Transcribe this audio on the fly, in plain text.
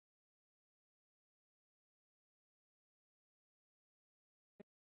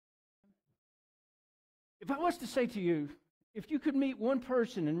If I was to say to you, if you could meet one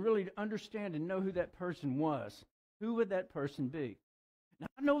person and really understand and know who that person was, who would that person be? Now,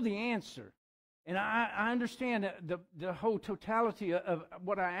 I know the answer, and I understand the whole totality of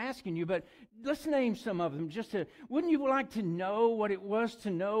what I'm asking you, but let's name some of them. Wouldn't you like to know what it was to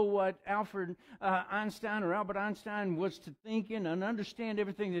know what Albert Einstein was to thinking and understand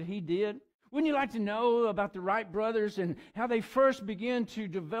everything that he did? Wouldn't you like to know about the Wright brothers and how they first began to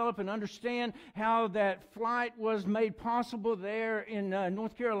develop and understand how that flight was made possible there in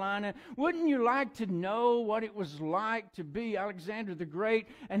North Carolina? Wouldn't you like to know what it was like to be Alexander the Great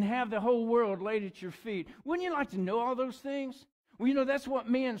and have the whole world laid at your feet? Wouldn't you like to know all those things? Well, you know, that's what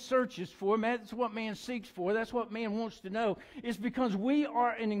man searches for. That's what man seeks for. That's what man wants to know. It's because we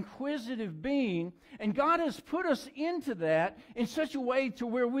are an inquisitive being, and God has put us into that in such a way to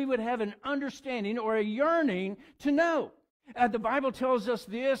where we would have an understanding or a yearning to know. The Bible tells us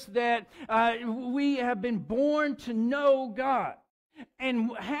this, that we have been born to know God.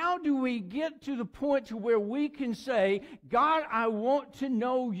 And how do we get to the point to where we can say, God, I want to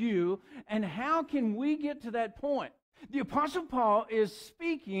know you, and how can we get to that point? The Apostle Paul is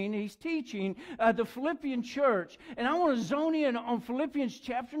speaking, he's teaching the Philippian church. And I want to zone in on Philippians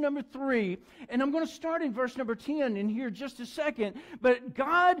chapter number 3. And I'm going to start in verse number 10 in here just a second. But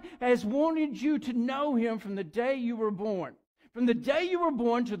God has wanted you to know Him from the day you were born. From the day you were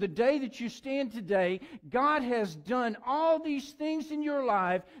born to the day that you stand today, God has done all these things in your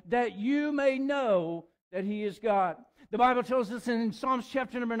life that you may know that He is God. The Bible tells us in Psalms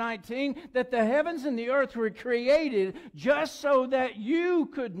chapter number 19 that the heavens and the earth were created just so that you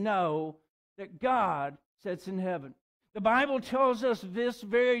could know that God sits in heaven. The Bible tells us this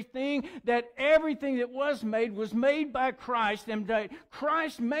very thing, that everything that was made by Christ, and that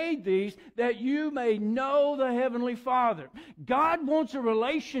Christ made these that you may know the Heavenly Father. God wants a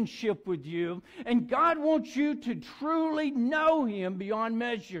relationship with you, and God wants you to truly know Him beyond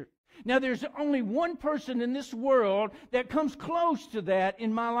measure. Now, there's only one person in this world that comes close to that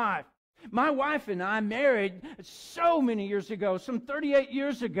in my life. My wife and I married so many years ago, some 38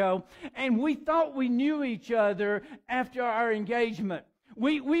 years ago, and we thought we knew each other after our engagement.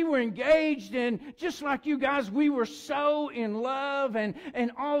 We were engaged, and just like you guys, we were so in love and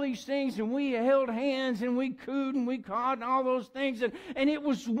all these things, and we held hands, and we cooed, and we cawed, and all those things, and it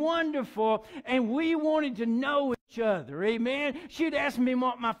was wonderful, and we wanted to know each other, amen? She'd ask me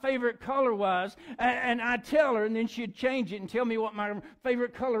what my favorite color was, and I'd tell her, and then she'd change it and tell me what my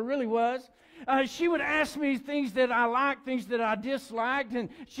favorite color really was. She would ask me things that I liked, things that I disliked, and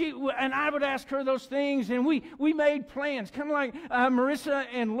I would ask her those things, and we made plans, kind of like Marissa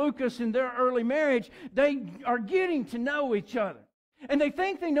and Lucas in their early marriage. They are getting to know each other, and they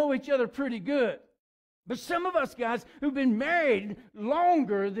think they know each other pretty good. But some of us guys who've been married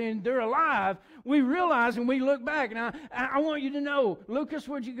longer than they're alive, we realize and we look back, and I want you to know, Lucas,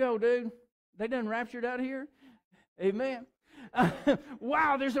 where'd you go, dude? They done raptured out here? Amen.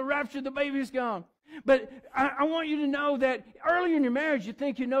 Wow, there's a rapture, the baby's gone. But I want you to know that early in your marriage, you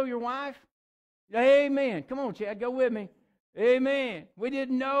think you know your wife. Amen. Come on, Chad, go with me. Amen. We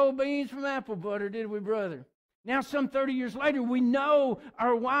didn't know beans from apple butter, did we, brother? Now, some 30 years later, we know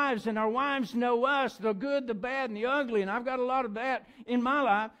our wives, and our wives know us, the good, the bad, and the ugly, and I've got a lot of that in my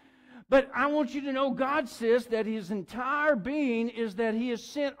life. But I want you to know God says that His entire being is that He has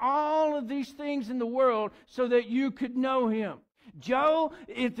sent all of these things in the world so that you could know Him. Joe,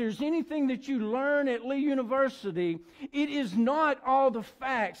 if there's anything that you learn at Lee University, it is not all the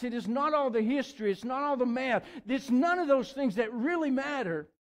facts. It is not all the history. It's not all the math. It's none of those things that really matter.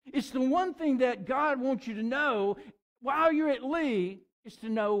 It's the one thing that God wants you to know while you're at Lee is to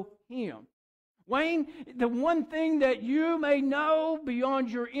know Him. Wayne, the one thing that you may know beyond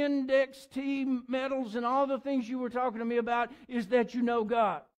your index T medals and all the things you were talking to me about is that you know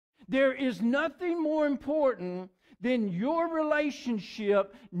God. There is nothing more important than your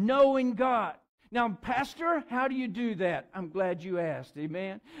relationship knowing God. Now, Pastor, how do you do that? I'm glad you asked,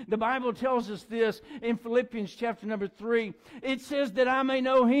 amen? The Bible tells us this in Philippians chapter number 3. It says that I may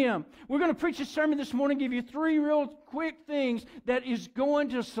know Him. We're going to preach a sermon this morning, give you 3 real quick things that is going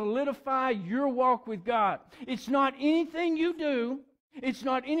to solidify your walk with God. It's not anything you do. It's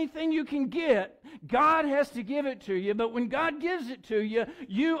not anything you can get. God has to give it to you. But when God gives it to you,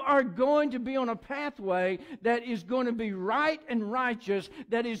 you are going to be on a pathway that is going to be right and righteous,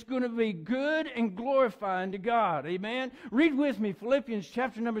 that is going to be good and glorifying to God. Amen? Read with me Philippians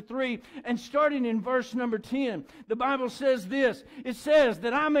chapter number 3 and starting in verse number 10. The Bible says this. It says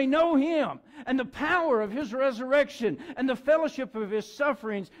that I may know Him and the power of His resurrection and the fellowship of His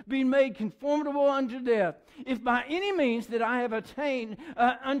sufferings, being made conformable unto death. If by any means that I have attained attain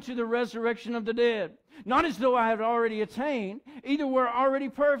unto the resurrection of the dead. Not as though I had already attained, either were already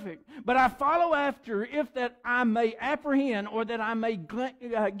perfect. But I follow after, if that I may apprehend, or that I may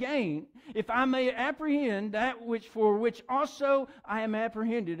gain, if I may apprehend that which for which also I am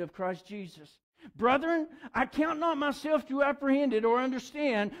apprehended of Christ Jesus. Brethren, I count not myself to apprehend it or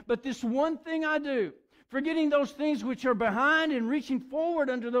understand, but this one thing I do, forgetting those things which are behind and reaching forward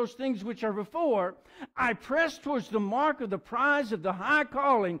unto those things which are before, I press towards the mark of the prize of the high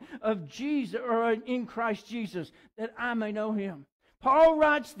calling of Jesus, or in Christ Jesus, that I may know Him. Paul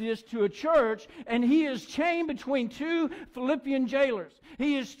writes this to a church, and he is chained between two Philippian jailers.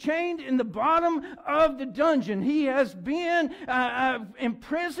 He is chained in the bottom of the dungeon. He has been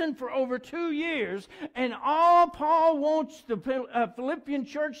imprisoned for over 2 years, and all Paul wants the Philippian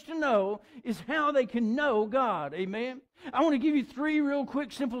church to know is how they can know God. Amen? I want to give you 3 real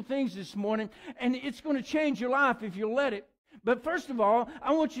quick, simple things this morning, and it's going to change your life if you'll let it. But first of all,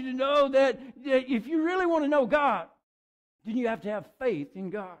 I want you to know that if you really want to know God, then you have to have faith in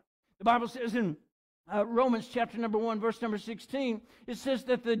God. The Bible says in Romans chapter number 1, verse number 16, it says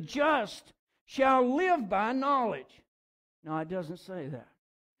that the just shall live by knowledge. No, it doesn't say that.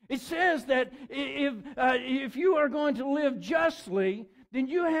 It says that if you are going to live justly, then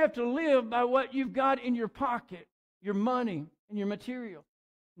you have to live by what you've got in your pocket, your money, and your material.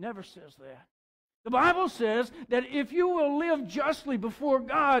 It never says that. The Bible says that if you will live justly before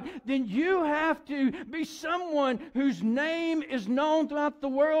God, then you have to be someone whose name is known throughout the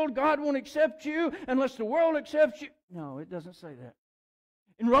world. God won't accept you unless the world accepts you. No, it doesn't say that.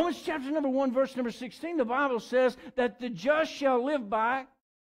 In Romans chapter number 1, verse number 16, the Bible says that the just shall live by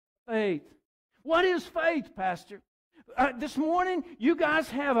faith. What is faith, Pastor? This morning, you guys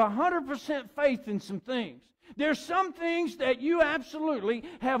have 100% faith in some things. There's some things that you absolutely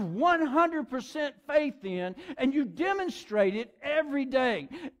have 100% faith in, and you demonstrate it every day.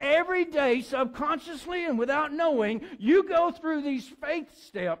 Every day, subconsciously and without knowing, you go through these faith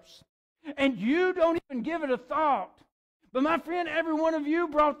steps, and you don't even give it a thought. But my friend, every one of you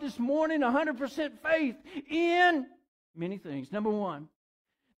brought this morning 100% faith in many things. Number one,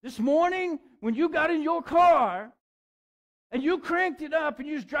 this morning, when you got in your car, and you cranked it up, and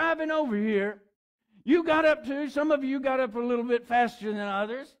you was driving over here, you got up to, some of you got up a little bit faster than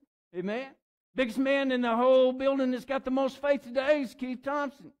others. Amen. Biggest man in the whole building that's got the most faith today is Keith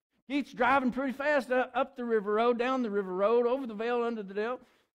Thompson. Keith's driving pretty fast up the river road, down the river road, over the vale, under the dale.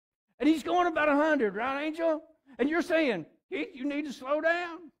 And he's going about 100, right, Angel? And you're saying, Keith, you need to slow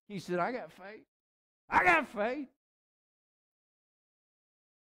down. He said, I got faith. I got faith.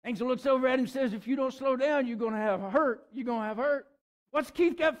 Angel looks over at him and says, if you don't slow down, you're going to have hurt. You're going to have hurt. What's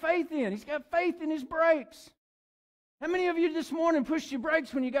Keith got faith in? He's got faith in his brakes. How many of you this morning pushed your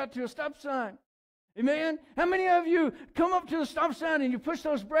brakes when you got to a stop sign? Amen? How many of you come up to the stop sign and you push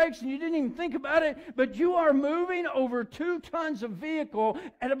those brakes and you didn't even think about it, but you are moving over 2 tons of vehicle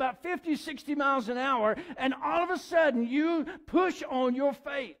at about 50, 60 miles an hour, and all of a sudden you push on your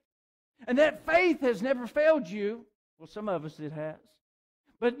faith. And that faith has never failed you. Well, some of us it has.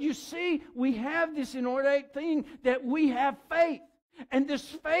 But you see, we have this inordinate thing that we have faith. And this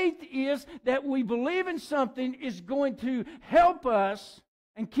faith is that we believe in something is going to help us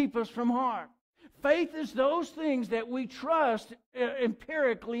and keep us from harm. Faith is those things that we trust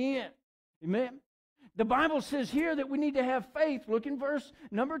empirically in. Amen? The Bible says here that we need to have faith. Look in verse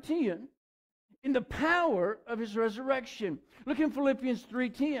number 10. In the power of His resurrection. Look in Philippians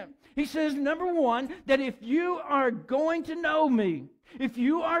 3:10. He says, number 1, that if you are going to know me, if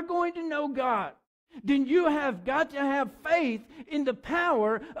you are going to know God, then you have got to have faith in the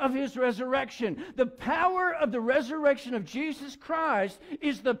power of His resurrection. The power of the resurrection of Jesus Christ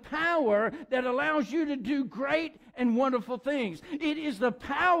is the power that allows you to do great and wonderful things. It is the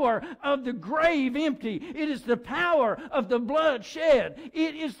power of the grave empty. It is the power of the blood shed.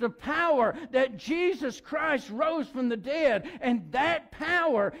 It is the power that Jesus Christ rose from the dead. And that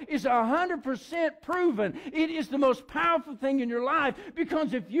power is 100% proven. It is the most powerful thing in your life,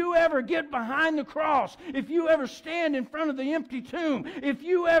 because if you ever get behind the cross, if you ever stand in front of the empty tomb, if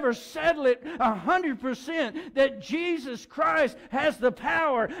you ever settle it 100% that Jesus Christ has the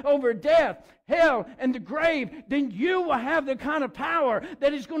power over death, hell, and the grave, then you will have the kind of power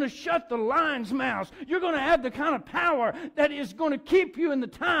that is going to shut the lion's mouth. You're going to have the kind of power that is going to keep you in the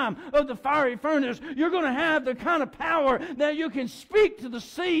time of the fiery furnace. You're going to have the kind of power that you can speak speak to the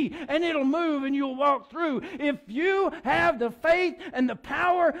sea and it'll move and you'll walk through. If you have the faith and the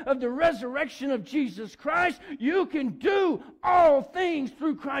power of the resurrection of Jesus Christ, you can do all things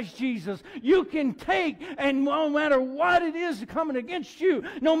through Christ Jesus. You can take, and no matter what it is coming against you,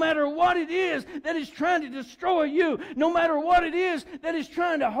 no matter what it is that is trying to destroy you, no matter what it is that is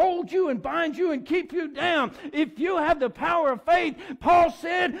trying to hold you and bind you and keep you down, if you have the power of faith, Paul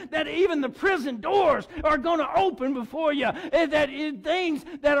said that even the prison doors are going to open before you, and that things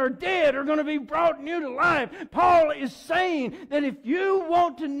that are dead are going to be brought new to life. Paul is saying that if you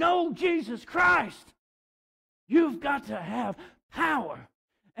want to know Jesus Christ, you've got to have power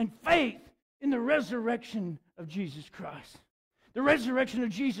and faith in the resurrection of Jesus Christ. The resurrection of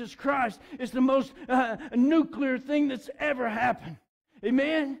Jesus Christ is the most nuclear thing that's ever happened.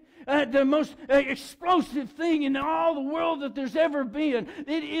 Amen? The most explosive thing in all the world that there's ever been.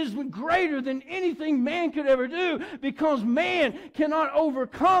 It is greater than anything man could ever do, because man cannot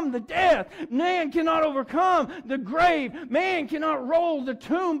overcome the death. Man cannot overcome the grave. Man cannot roll the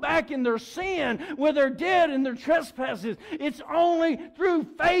tomb back in their sin where they're dead in their trespasses. It's only through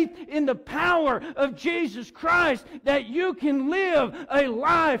faith in the power of Jesus Christ that you can live a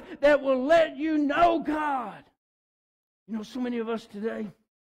life that will let you know God. You know, so many of us today,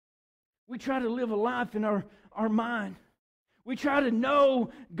 we try to live a life in our mind. We try to know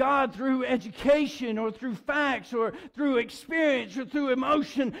God through education or through facts or through experience or through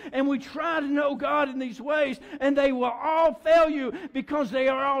emotion. And we try to know God in these ways, and they will all fail you because they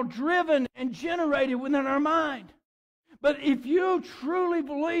are all driven and generated within our mind. But if you truly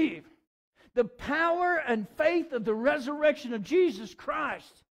believe the power and faith of the resurrection of Jesus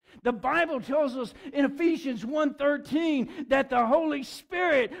Christ, the Bible tells us in Ephesians 1:13 that the Holy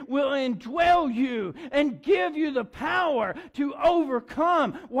Spirit will indwell you and give you the power to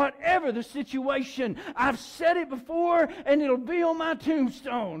overcome whatever the situation. I've said it before, and it'll be on my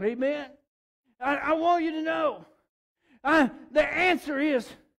tombstone. Amen? I want you to know. The answer is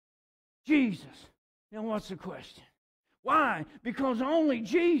Jesus. Now what's the question? Why? Because only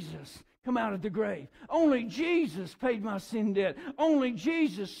Jesus come out of the grave. Only Jesus paid my sin debt. Only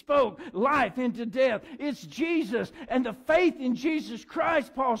Jesus spoke life into death. It's Jesus. And the faith in Jesus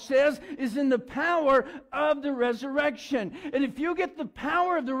Christ, Paul says, is in the power of the resurrection. And if you get the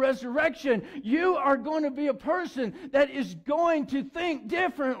power of the resurrection, you are going to be a person that is going to think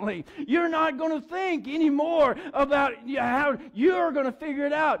differently. You're not going to think anymore about how you're going to figure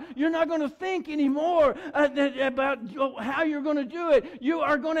it out. You're not going to think anymore about how you're going to do it. You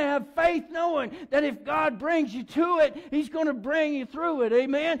are going to have faith, knowing that if God brings you to it, He's going to bring you through it.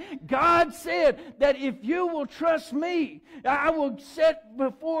 Amen? God said that if you will trust me, I will set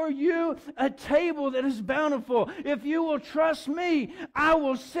before you a table that is bountiful. If you will trust me, I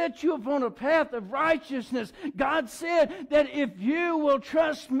will set you upon a path of righteousness. God said that if you will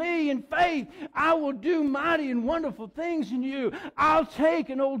trust me in faith, I will do mighty and wonderful things in you. I'll take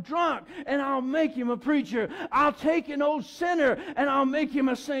an old drunk and I'll make him a preacher. I'll take an old sinner and I'll make him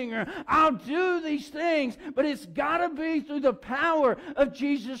a singer. I'll do these things, but it's got to be through the power of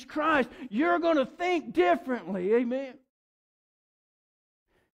Jesus Christ. You're going to think differently. Amen.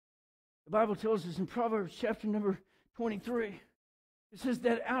 The Bible tells us in Proverbs chapter number 23, it says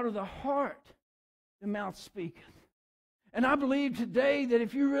that out of the heart the mouth speaketh. And I believe today that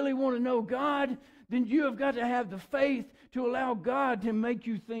if you really want to know God, then you have got to have the faith to allow God to make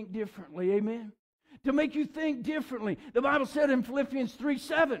you think differently. Amen. To make you think differently. The Bible said in Philippians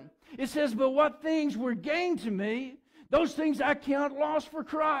 3:7, it says, but what things were gained to me, those things I count lost for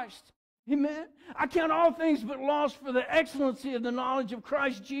Christ. Amen. I count all things but lost for the excellency of the knowledge of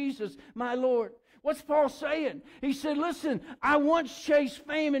Christ Jesus, my Lord. What's Paul saying? He said, listen, I once chased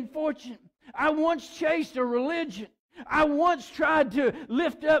fame and fortune. I once chased a religion. I once tried to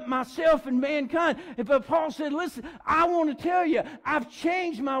lift up myself and mankind. But Paul said, listen, I want to tell you, I've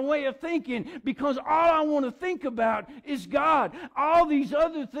changed my way of thinking, because all I want to think about is God. All these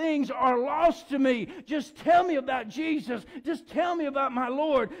other things are lost to me. Just tell me about Jesus. Just tell me about my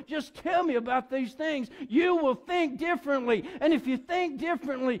Lord. Just tell me about these things. You will think differently. And if you think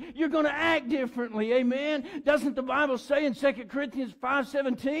differently, you're going to act differently. Amen? Doesn't the Bible say in 2 Corinthians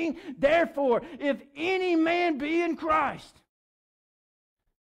 5:17, therefore, if any man be in Christ.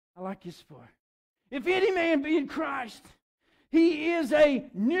 I like this part. If any man be in Christ, he is a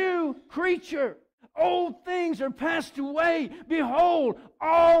new creature. Old things are passed away. Behold,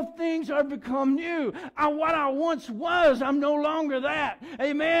 all things are become new. What I once was, I'm no longer that.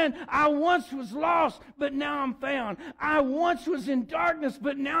 Amen. I once was lost, but now I'm found. I once was in darkness,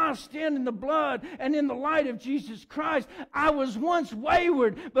 but now I stand in the blood and in the light of Jesus Christ. I was once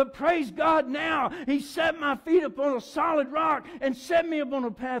wayward, but praise God now. He set my feet upon a solid rock and set me upon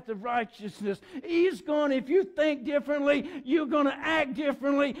a path of righteousness. He's going, if you think differently, you're going to act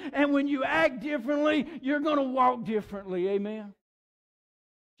differently. And when you act differently, you're going to walk differently. Amen.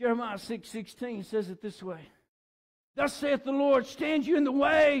 Jeremiah 6:16 says it this way. Thus saith the Lord, stand you in the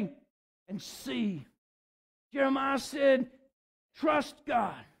way and see. Jeremiah said, trust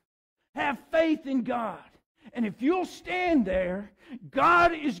God. Have faith in God. And if you'll stand there,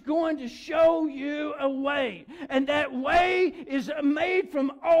 God is going to show you a way. And that way is made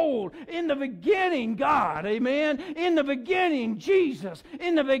from old. In the beginning, God. Amen. In the beginning, Jesus.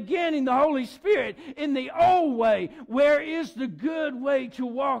 In the beginning, the Holy Spirit. In the old way, where is the good way to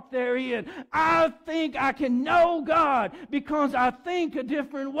walk therein? I think I can know God because I think a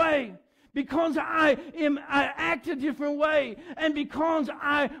different way. Because I act a different way, and because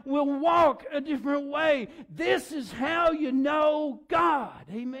I will walk a different way. This is how you know God.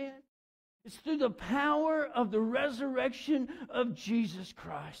 Amen. It's through the power of the resurrection of Jesus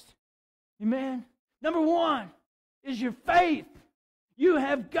Christ. Amen. Number one is your faith. You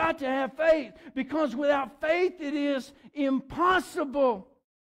have got to have faith, because without faith it is impossible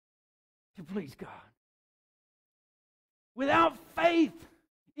to please God. Without faith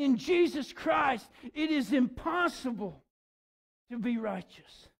in Jesus Christ, it is impossible to be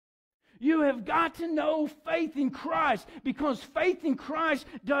righteous. You have got to know faith in Christ, because faith in Christ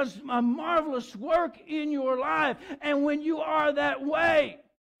does a marvelous work in your life. And when you are that way,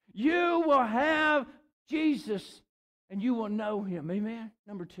 you will have Jesus and you will know Him. Amen?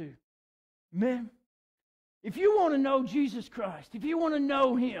 Number two. Amen? If you want to know Jesus Christ, if you want to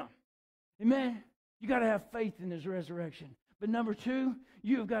know Him, amen, you got to have faith in His resurrection. But number two,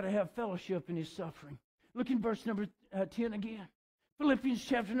 you've got to have fellowship in His suffering. Look in verse number 10 again. Philippians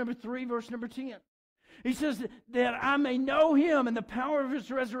chapter number 3, verse number 10. He says that I may know Him and the power of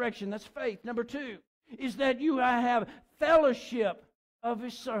His resurrection. That's faith. Number two is that you have fellowship of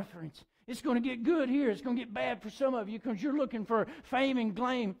His sufferings. It's going to get good here. It's going to get bad for some of you, because you're looking for fame and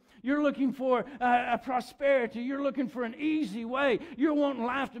gleam. You're looking for a prosperity. You're looking for an easy way. You're wanting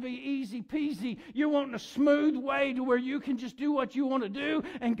life to be easy peasy. You're wanting a smooth way to where you can just do what you want to do,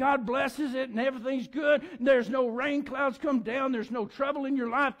 and God blesses it, and everything's good. There's no rain clouds come down. There's no trouble in your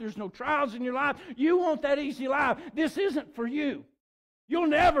life. There's no trials in your life. You want that easy life. This isn't for you. You'll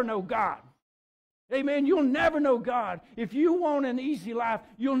never know God. Amen. You'll never know God. If you want an easy life,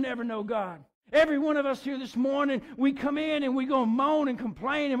 you'll never know God. Every one of us here this morning, we come in and we're going to moan and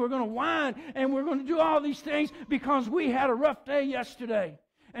complain, and we're going to whine, and we're going to do all these things because we had a rough day yesterday.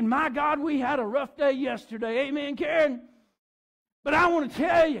 And my God, we had a rough day yesterday. Amen, Karen? But I want to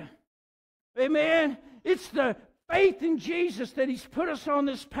tell you, amen, it's the faith in Jesus that He's put us on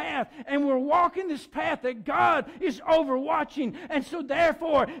this path, and we're walking this path that God is overwatching. And so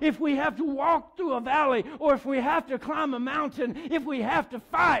therefore, if we have to walk through a valley, or if we have to climb a mountain, if we have to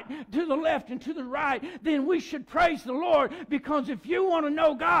fight to the left and to the right, then we should praise the Lord, because if you want to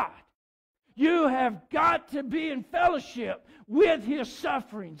know God, you have got to be in fellowship with His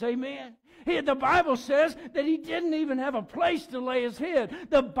sufferings. Amen. The Bible says that He didn't even have a place to lay His head.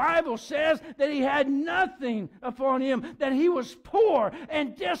 The Bible says that He had nothing upon Him, that He was poor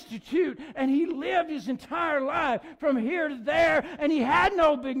and destitute, and He lived His entire life from here to there, and He had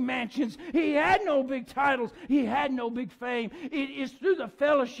no big mansions. He had no big titles. He had no big fame. It is through the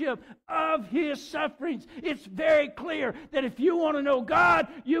fellowship of His sufferings. It's very clear that if you want to know God,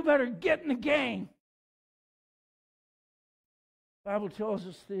 you better get in the game. The Bible tells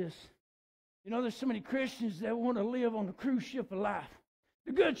us this. You know, there's so many Christians that want to live on the cruise ship of life.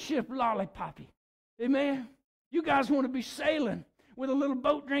 The good ship Lollipoppy. Amen? You guys want to be sailing with a little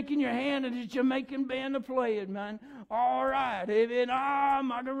boat drink in your hand and a Jamaican band to play it, man. All right. Amen.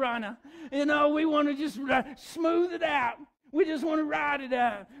 Margarana. You know, we want to just smooth it out. We just want to ride it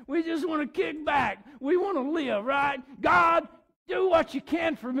out. We just want to kick back. We want to live, right? God, do what you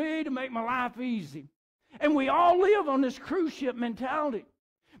can for me to make my life easy. And we all live on this cruise ship mentality.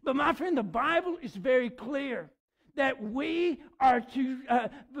 But my friend, the Bible is very clear that we are to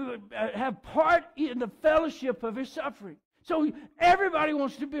have part in the fellowship of His suffering. So everybody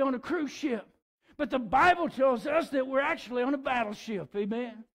wants to be on a cruise ship. But the Bible tells us that we're actually on a battleship.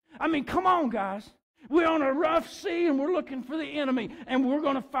 Amen? I mean, come on, guys. We're on a rough sea and we're looking for the enemy and we're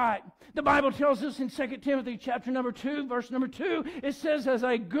going to fight. The Bible tells us in 2 Timothy chapter number 2, verse number 2, it says, as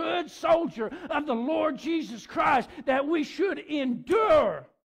a good soldier of the Lord Jesus Christ, that we should endure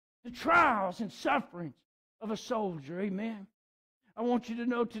the trials and sufferings of a soldier. Amen. I want you to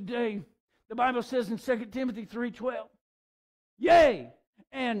know today, the Bible says in 2 Timothy 3:12, yea,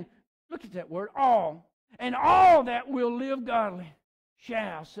 and look at that word, all, and all that will live godly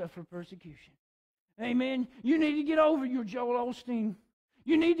shall suffer persecution. Amen. You need to get over your Joel Osteen.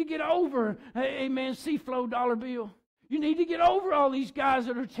 You need to get over, amen, C-Flow dollar bill. You need to get over all these guys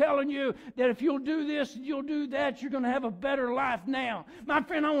that are telling you that if you'll do this and you'll do that, you're going to have a better life now. My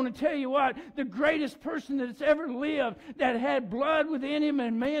friend, I want to tell you what, the greatest person that's ever lived that had blood within him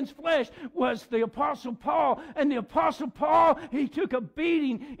and man's flesh was the Apostle Paul. And the Apostle Paul, he took a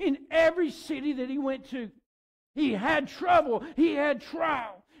beating in every city that he went to. He had trouble. He had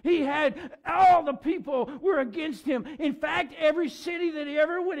trial. He had, all the people were against him. In fact, every city that he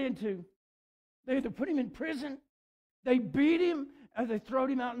ever went into, they either put him in prison, they beat him, or they throwed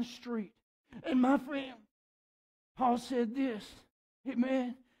him out in the street. And my friend, Paul said this,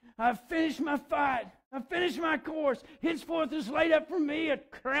 amen, I've finished my fight. I've finished my course. Henceforth is laid up for me a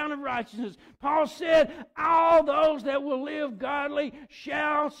crown of righteousness. Paul said, all those that will live godly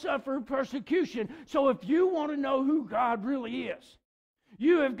shall suffer persecution. So if you want to know who God really is,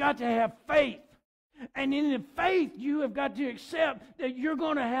 you have got to have faith. And in the faith, you have got to accept that you're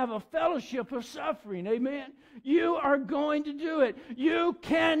going to have a fellowship of suffering. Amen. You are going to do it. You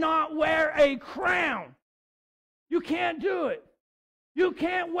cannot wear a crown. You can't do it. You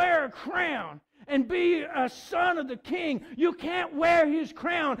can't wear a crown and be a son of the King. You can't wear his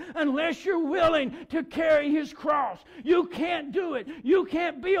crown unless you're willing to carry his cross. You can't do it. You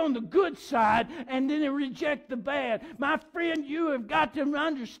can't be on the good side and then reject the bad. My friend, you have got to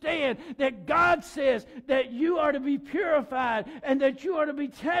understand that God says that you are to be purified and that you are to be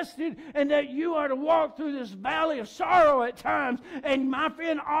tested and that you are to walk through this valley of sorrow at times. And my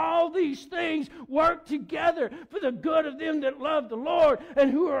friend, all these things work together for the good of them that love the Lord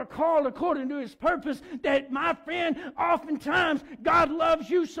and who are called according to his purpose. That, my friend, oftentimes God loves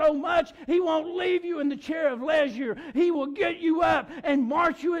you so much he won't leave you in the chair of leisure. He will get you up and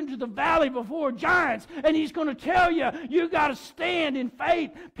march you into the valley before giants, and he's going to tell you, you got to stand in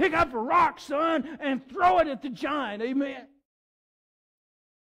faith, pick up a rock, son, and throw it at the giant. Amen.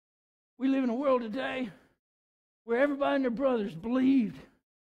 We live in a world today where everybody and their brothers believed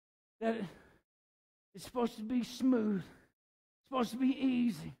that it's supposed to be smooth, it's supposed to be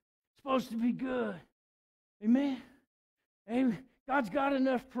easy, supposed to be good. Amen. Amen. God's got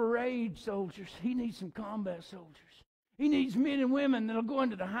enough parade soldiers. He needs some combat soldiers. He needs men and women that will go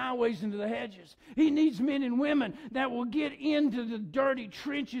into the highways, into the hedges. He needs men and women that will get into the dirty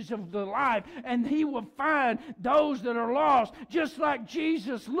trenches of the life, and he will find those that are lost. Just like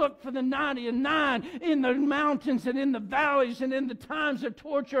Jesus looked for the 99 in the mountains and in the valleys and in the times of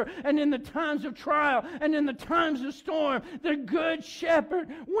torture and in the times of trial and in the times of storm. The good shepherd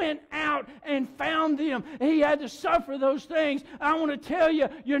went out and found them. He had to suffer those things. I want to tell you,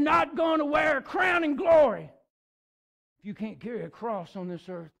 you're not going to wear a crown in glory if you can't carry a cross on this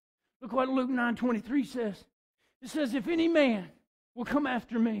earth. Look what Luke 9:23 says. It says, if any man will come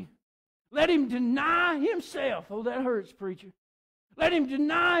after me, let him deny himself. Oh, that hurts, preacher. Let him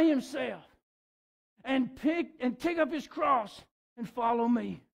deny himself and take up his cross and follow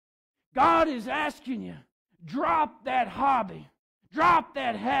me. God is asking you, drop that hobby, drop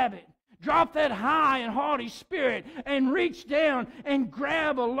that habit, drop that high and haughty spirit and reach down and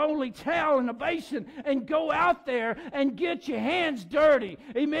grab a lowly towel and a basin and go out there and get your hands dirty.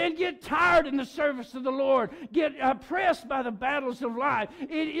 Amen. Get tired in the service of the Lord. Get oppressed by the battles of life.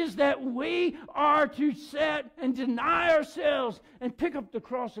 It is that we are to set and deny ourselves and pick up the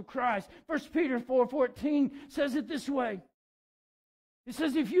cross of Christ. 1 Peter 4:14 says it this way. It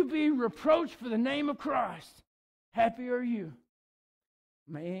says, if you be reproached for the name of Christ, happy are you.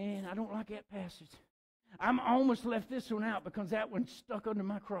 Man, I don't like that passage. I almost left this one out because that one stuck under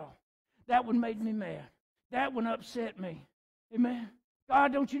my craw. That one made me mad. That one upset me. Amen.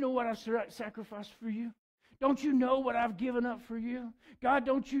 God, don't you know what I sacrificed for you? Don't you know what I've given up for you? God,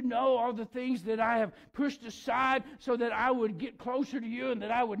 don't you know all the things that I have pushed aside so that I would get closer to you and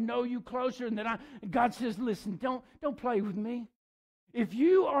that I would know you closer and God says, listen, don't play with me. If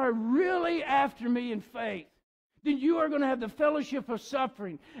you are really after me in faith, then you are going to have the fellowship of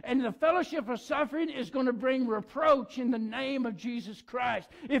suffering. And the fellowship of suffering is going to bring reproach in the name of Jesus Christ.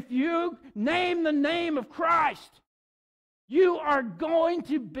 If you name the name of Christ, you are going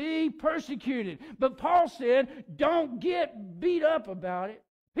to be persecuted. But Paul said, don't get beat up about it.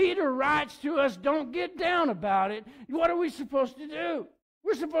 Peter writes to us, don't get down about it. What are we supposed to do?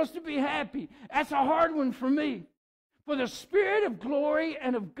 We're supposed to be happy. That's a hard one for me. For the Spirit of glory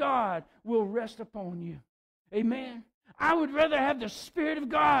and of God will rest upon you. Amen. I would rather have the Spirit of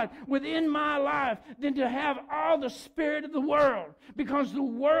God within my life than to have all the spirit of the world, because the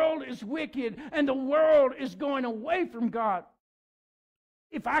world is wicked and the world is going away from God.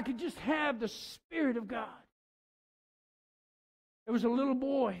 If I could just have the Spirit of God. There was a little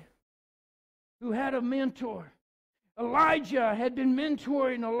boy who had a mentor. Elijah had been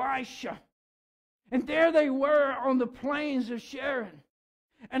mentoring Elisha. And there they were on the plains of Sharon.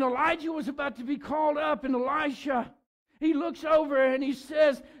 And Elijah was about to be called up, and Elisha, he looks over and he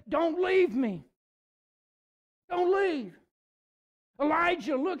says, don't leave me. Don't leave.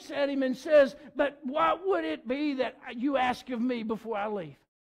 Elijah looks at him and says, but what would it be that you ask of me before I leave?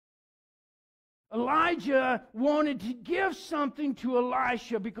 Elijah wanted to give something to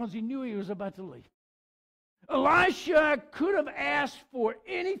Elisha because he knew he was about to leave. Elisha could have asked for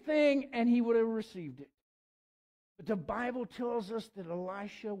anything and he would have received it. But the Bible tells us that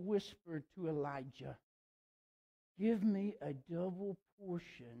Elisha whispered to Elijah, give me a double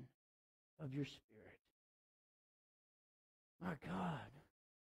portion of your Spirit. My God,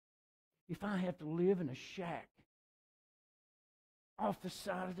 if I have to live in a shack off the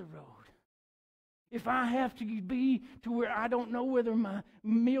side of the road, if I have to be to where I don't know whether my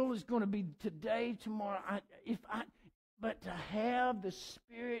meal is going to be today, tomorrow, but to have the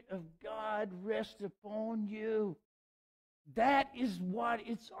Spirit of God rest upon you, that is what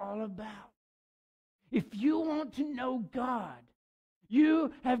it's all about. If you want to know God,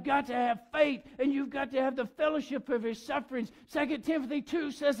 you have got to have faith, and you've got to have the fellowship of His sufferings. 2 Timothy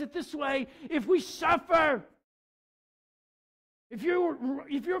 2 says it this way, if we suffer, if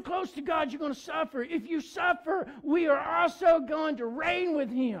you're close to God, you're going to suffer. If you suffer, we are also going to reign with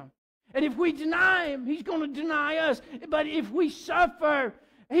Him. And if we deny Him, He's going to deny us. But if we suffer,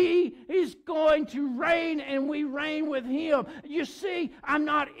 He is going to reign, and we reign with Him. You see, I'm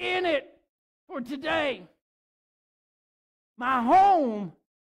not in it for today. My home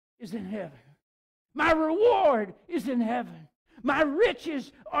is in heaven. My reward is in heaven. My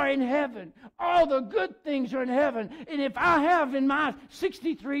riches are in heaven. All the good things are in heaven. And if I have in my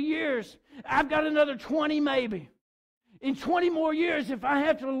 63 years, I've got another 20 maybe. In 20 more years, if I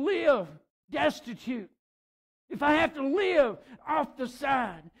have to live destitute, if I have to live off the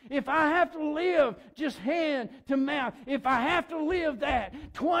side, if I have to live just hand to mouth, if I have to live that,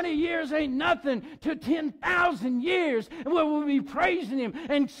 20 years ain't nothing to 10,000 years where we'll be praising Him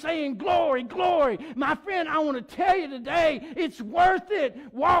and saying, glory, glory. My friend, I want to tell you today, it's worth it.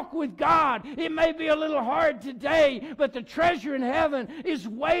 Walk with God. It may be a little hard today, but the treasure in heaven is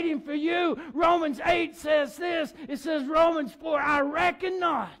waiting for you. Romans 8 says this. It says, Romans 4, I reckon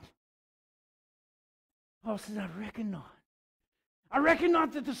not. Paul says, I reckon not. I reckon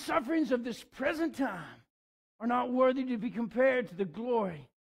not that the sufferings of this present time are not worthy to be compared to the glory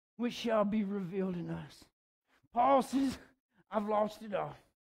which shall be revealed in us. Paul says, I've lost it all.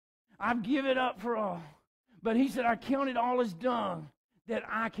 I've given up for all. But he said, I count it all as dung, that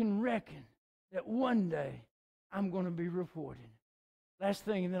I can reckon that one day I'm going to be reported. Last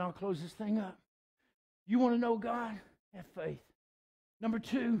thing, and then I'll close this thing up. You want to know God? Have faith. Number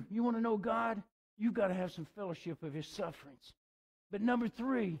 2, you want to know God? You've got to have some fellowship of His sufferings. But number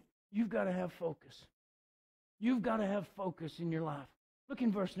 3, you've got to have focus. You've got to have focus in your life. Look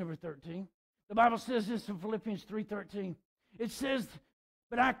in verse number 13. The Bible says this in Philippians 3:13. It says,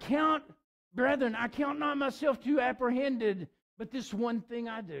 but I count, brethren, I count not myself too apprehended, but this one thing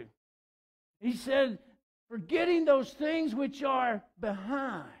I do. He said, forgetting those things which are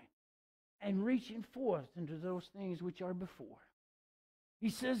behind and reaching forth into those things which are before. He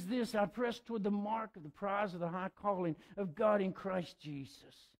says this, I press toward the mark of the prize of the high calling of God in Christ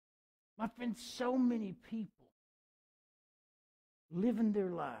Jesus. My friend, so many people living their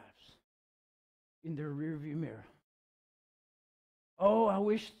lives in their rearview mirror. Oh, I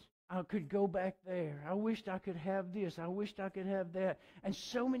wish I could go back there. I wished I could have this. I wished I could have that. And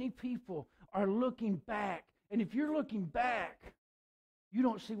so many people are looking back. And if you're looking back, you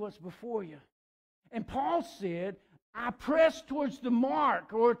don't see what's before you. And Paul said, I press towards the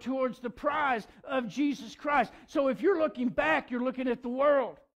mark or towards the prize of Jesus Christ. So if you're looking back, you're looking at the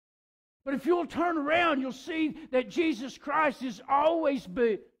world. But if you'll turn around, you'll see that Jesus Christ is always,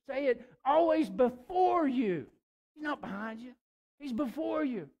 always before you. He's not behind you. He's before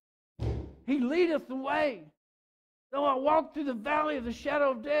you. He leadeth the way. Though I walk through the valley of the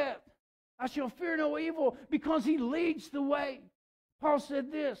shadow of death, I shall fear no evil, because He leads the way. Paul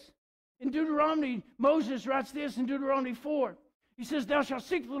said this. In Deuteronomy, Moses writes this in Deuteronomy 4. He says, thou shalt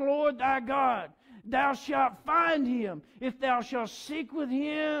seek the Lord thy God. Thou shalt find him if thou shalt seek with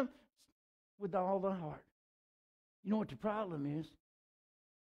him with all thy heart. You know what the problem is?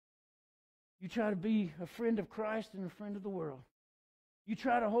 You try to be a friend of Christ and a friend of the world. You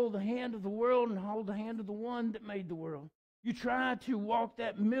try to hold the hand of the world and hold the hand of the one that made the world. You try to walk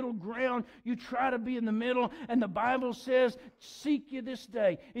that middle ground. You try to be in the middle. And the Bible says, seek you this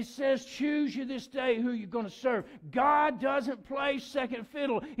day. It says, choose you this day who you're going to serve. God doesn't play second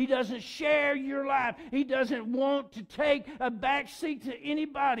fiddle. He doesn't share your life. He doesn't want to take a back seat to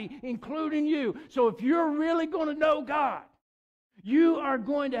anybody, including you. So if you're really going to know God, you are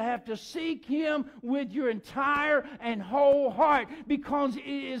going to have to seek him with your entire and whole heart, because it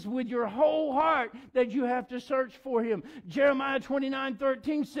is with your whole heart that you have to search for him. Jeremiah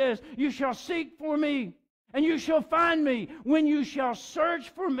 29:13 says, you shall seek for me, and you shall find me when you shall search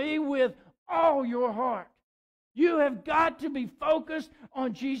for me with all your heart. You have got to be focused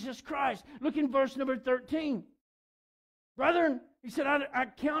on Jesus Christ. Look in verse number 13. Brethren, he said, I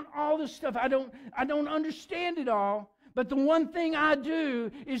count all this stuff. I don't understand it all. But the one thing I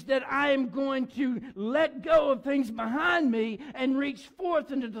do is that I am going to let go of things behind me and reach forth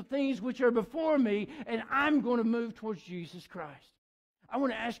into the things which are before me, and I'm going to move towards Jesus Christ. I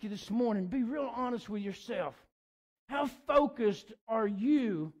want to ask you this morning, be real honest with yourself. How focused are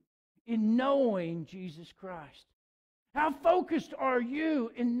you in knowing Jesus Christ? How focused are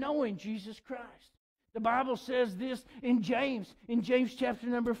you in knowing Jesus Christ? The Bible says this in James chapter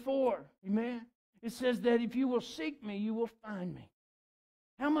number 4. Amen. It says that if you will seek me, you will find me.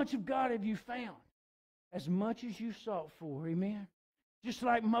 How much of God have you found? As much as you sought for. Amen. Just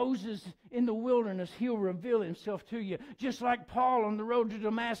like Moses in the wilderness, he'll reveal himself to you. Just like Paul on the road to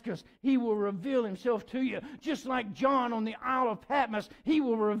Damascus, he will reveal himself to you. Just like John on the Isle of Patmos, he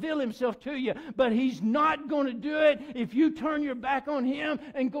will reveal himself to you. But he's not going to do it if you turn your back on him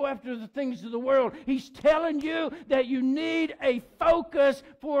and go after the things of the world. He's telling you that you need a focus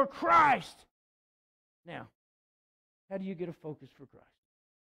for Christ. Now, how do you get a focus for Christ?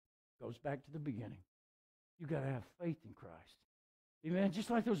 Goes back to the beginning. You've got to have faith in Christ. Amen.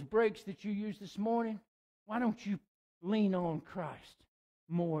 Just like those brakes that you used this morning, why don't you lean on Christ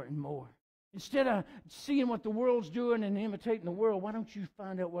more and more? Instead of seeing what the world's doing and imitating the world, why don't you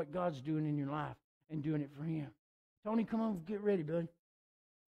find out what God's doing in your life and doing it for him? Tony, come on, get ready, buddy.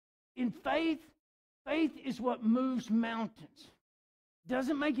 In faith is what moves mountains.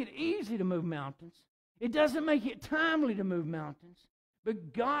 Doesn't make it easy to move mountains. It doesn't make it timely to move mountains.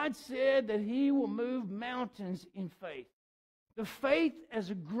 But God said that he will move mountains in faith. The faith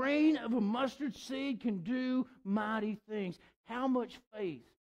as a grain of a mustard seed can do mighty things. How much faith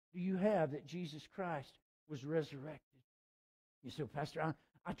do you have that Jesus Christ was resurrected? You say, Pastor,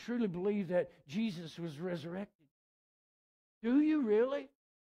 I truly believe that Jesus was resurrected. Do you really?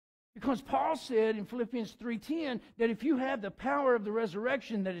 Because Paul said in Philippians 3:10 that if you have the power of the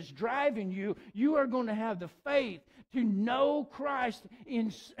resurrection that is driving you, you are going to have the faith to know Christ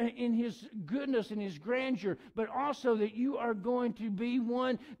in his goodness and his grandeur, but also that you are going to be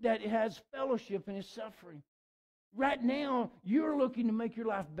one that has fellowship in his suffering. Right now, you're looking to make your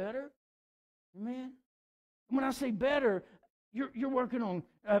life better. Amen? When I say better, you're working on,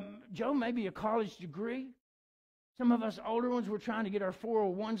 Joe, maybe a college degree. Some of us older ones, we're trying to get our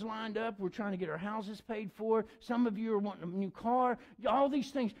 401s lined up. We're trying to get our houses paid for. Some of you are wanting a new car. All these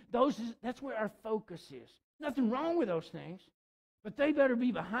things, that's where our focus is. Nothing wrong with those things, but they better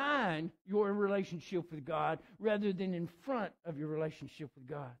be behind your relationship with God rather than in front of your relationship with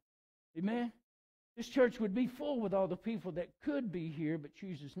God. Amen? This church would be full with all the people that could be here but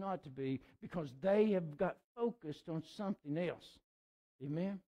chooses not to be because they have got focused on something else.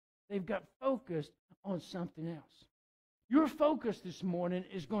 Amen? They've got focused on something else. Your focus this morning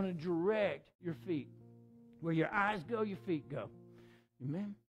is going to direct your feet. Where your eyes go, your feet go.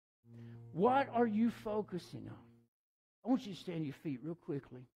 Amen? What are you focusing on? I want you to stand to your feet real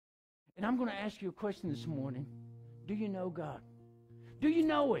quickly. And I'm going to ask you a question this morning. Do you know God? Do you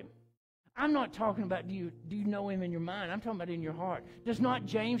know him? I'm not talking about do you know him in your mind. I'm talking about in your heart. Does not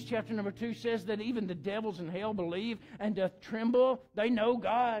James chapter number 2 says that even the devils in hell believe and doth tremble? They know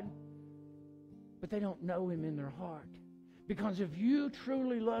God, but they don't know him in their heart. Because if you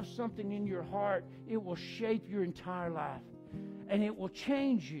truly love something in your heart, it will shape your entire life. And it will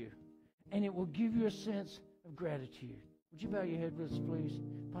change you. And it will give you a sense of gratitude. Would you bow your head with us, please?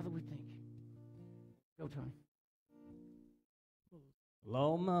 Father, we thank you. Go, Tony. Well,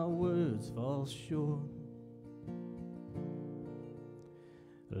 all my words fall short.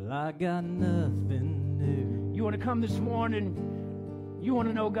 Well, I got nothing new. You want to come this morning You want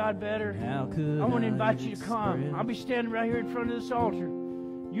to know God better? How could I want to invite you to come. express I'll be standing right here in front of this altar.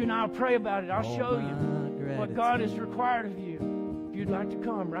 You and I'll pray about it. I'll all show my you what God has gratitude? required of you. If you'd like to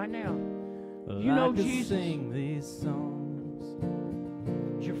come right now. Well, You know I could Jesus. sing these songs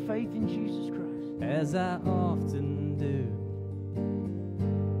It's your faith in Jesus Christ. as I often do,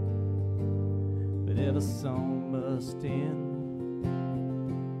 but every song must end,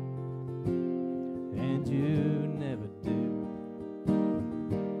 and you never do.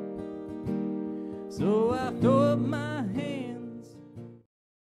 So I throw up my hands